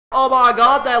Oh my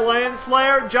god, that lens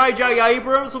flare. JJ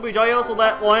Abrams will be jealous of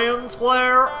that lens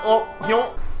flare. Oh,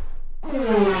 yo.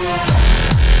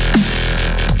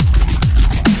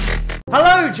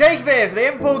 Hello, Jake here for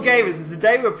the Import Gamers, and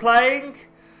today we're playing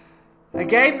a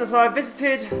game that I've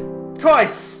visited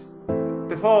twice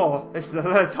before. This is the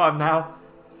third time now.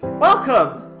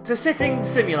 Welcome to Sitting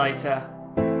Simulator.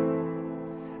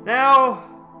 Now,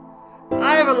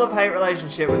 I have a love-hate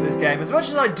relationship with this game. As much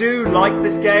as I do like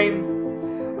this game,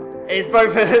 it's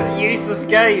both a useless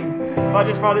game, but I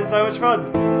just find it so much fun.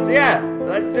 So yeah,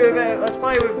 let's do a bit. Let's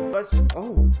play with.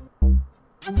 Oh,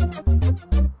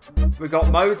 we got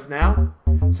modes now.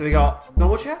 So we got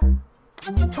normal chair,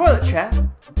 toilet chair,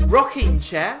 rocking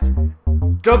chair,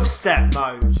 dubstep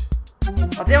mode.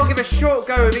 I think I'll give a short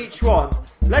go of each one.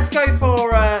 Let's go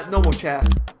for normal chair.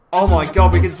 Oh my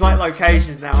god, we can select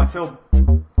locations now. I feel.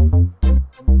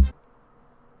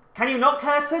 Can you not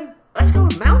curtain? Let's go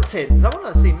with mountains. I want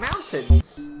to see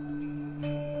mountains.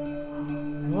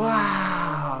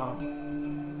 Wow.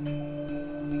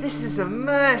 This is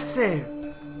immersive.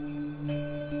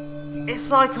 It's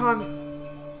like I'm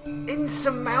in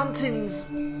some mountains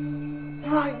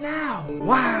right now.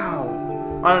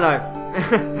 Wow. I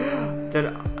don't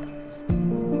know.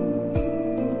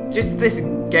 Just this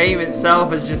game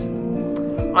itself is just...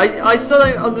 I still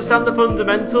don't understand the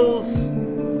fundamentals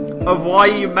of why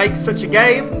you make such a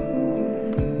game.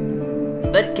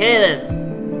 But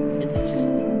Kaden, it's just...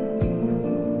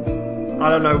 I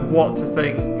don't know what to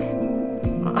think.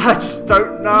 I just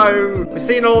don't know. We've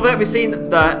seen all of it. We've seen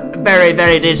the very,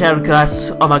 very detailed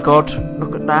grass. Oh my god,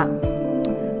 look at that.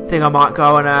 I think I might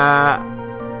go and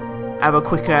have a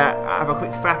quick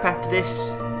frap after this.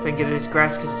 Thinking of this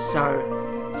grass because it's so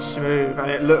smooth and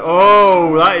it look.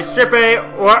 Oh, that is trippy.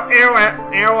 Look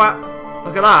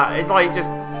at that. It's like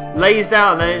just lays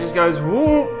down and then it just goes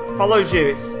whoop, follows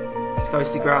you. It's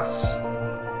ghosty grass.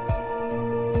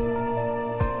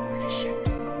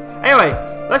 Anyway,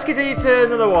 let's continue to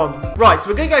another one. Right, so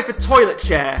we're going to go for toilet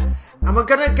chair. And we're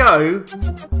going to go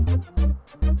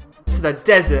to the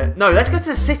desert. No, let's go to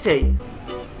the city.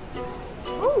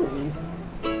 Ooh.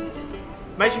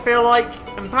 Makes you feel like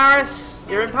in Paris.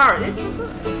 You're in Paris.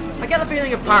 I get the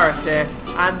feeling of Paris here.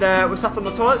 And we're sat on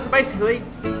the toilet. So basically,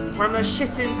 we're having a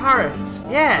shit in Paris.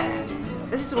 Yeah.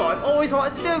 This is what I've always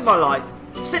wanted to do in my life.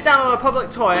 Sit down on a public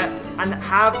toilet and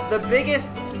have the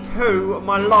biggest poo of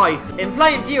my life in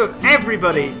plain view of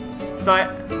everybody. So,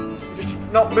 just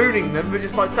not mooning them, but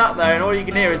just like sat there and all you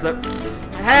can hear is that,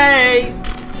 hey,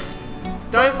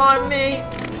 don't mind me.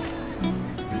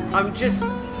 I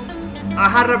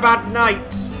had a bad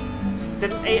night.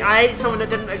 I ate someone that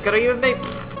didn't agree with me.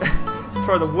 It's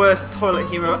probably the worst toilet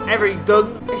humour I've ever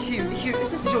done. This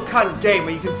is your kind of game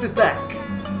where you can sit back,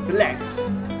 relax,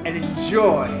 and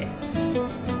enjoy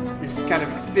this kind of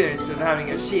experience of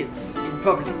having a shit in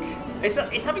public. It's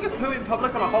having a poo in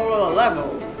public on a whole other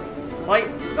level. Like,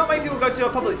 not many people go to a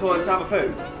public toilet to have a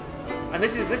poo. And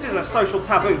this is a social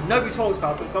taboo. Nobody talks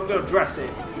about it, so I'm going to address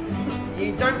it.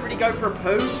 You don't really go for a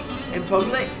poo in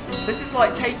public. So this is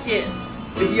like taking it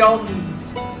beyond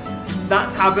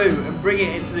that taboo and bring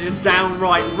it into the just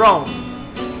downright wrong.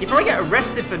 You probably get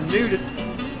arrested for nudity.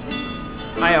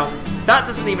 Hang on. That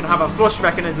doesn't even have a flush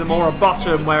mechanism or a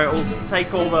bottom where it will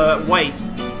take all the waste.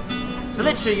 So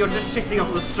literally you're just shitting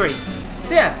on the street.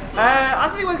 So yeah, I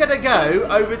think we're going to go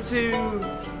over to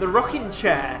the rocking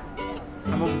chair.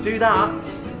 And we'll do that.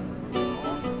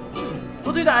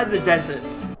 We'll do that in the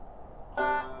desert.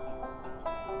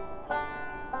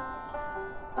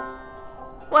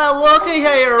 Well, looky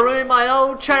here, I'm in my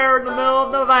old chair in the middle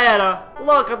of Nevada.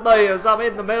 Look at this, I'm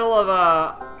in the middle of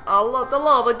the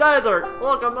lovely desert.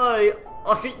 Look at me.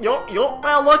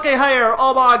 Well, looky here.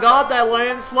 Oh my god, that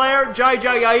lens flare.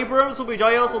 JJ Abrams will be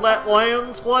jealous of that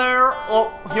lens flare. Oh,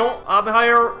 I'm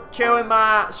here chewing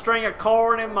my string of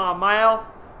corn in my mouth,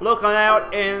 looking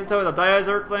out into the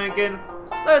desert thinking,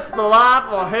 this is the life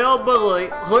of a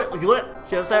hillbilly.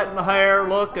 Just sitting here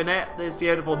looking at this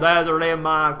beautiful desert in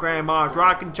my grandma's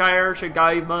rocking chair she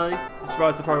gave me. I'm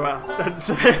surprised I probably went out of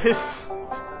sentences.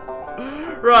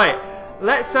 Right.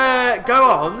 Let's go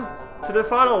on to the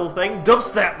final thing,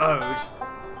 dubstep mode.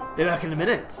 Be back in a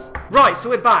minute. Right, so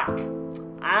we're back.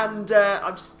 And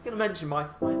I'm just going to mention my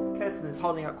curtain is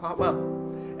holding up quite well.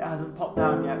 It hasn't popped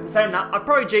down yet. But saying that, I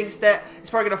probably jinxed it. It's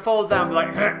probably going to fall down and be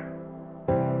like,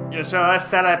 you sure I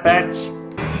said it, bitch?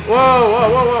 Whoa, whoa,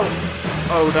 whoa, whoa.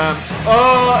 Oh, damn.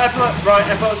 Oh, right,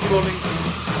 epilepsy warning.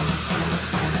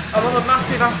 I'm on a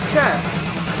massive ass chair.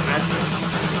 And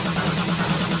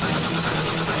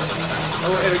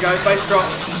oh, here we go, bass drop.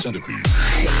 Centipede.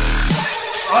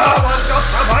 Oh my god,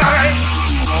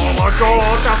 Oh my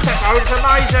god, that set mode is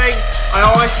amazing! I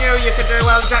always knew you could do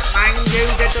well, Jackman. You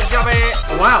did the job here.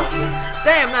 Oh, wow.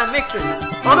 Damn, that mixed it.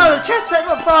 Oh no, the chest set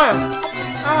on fire.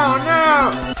 Oh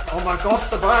no. Oh my god,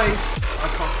 the bass. I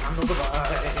can't handle the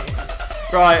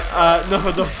bass. Right,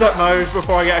 no set mode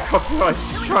before I get a copyright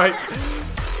strike.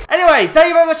 Anyway, thank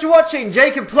you very much for watching.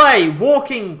 Jacob play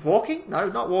Walking? No,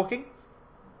 not Walking.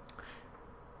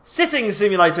 Sitting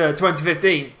Simulator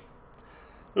 2015.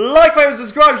 Like, favorite,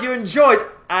 subscribe if you enjoyed,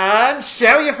 and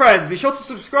share with your friends. Be sure to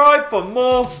subscribe for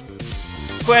more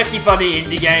quirky, funny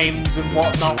indie games and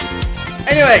whatnot.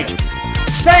 Anyway,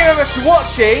 thank you very much for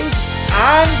watching,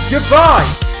 and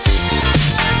goodbye.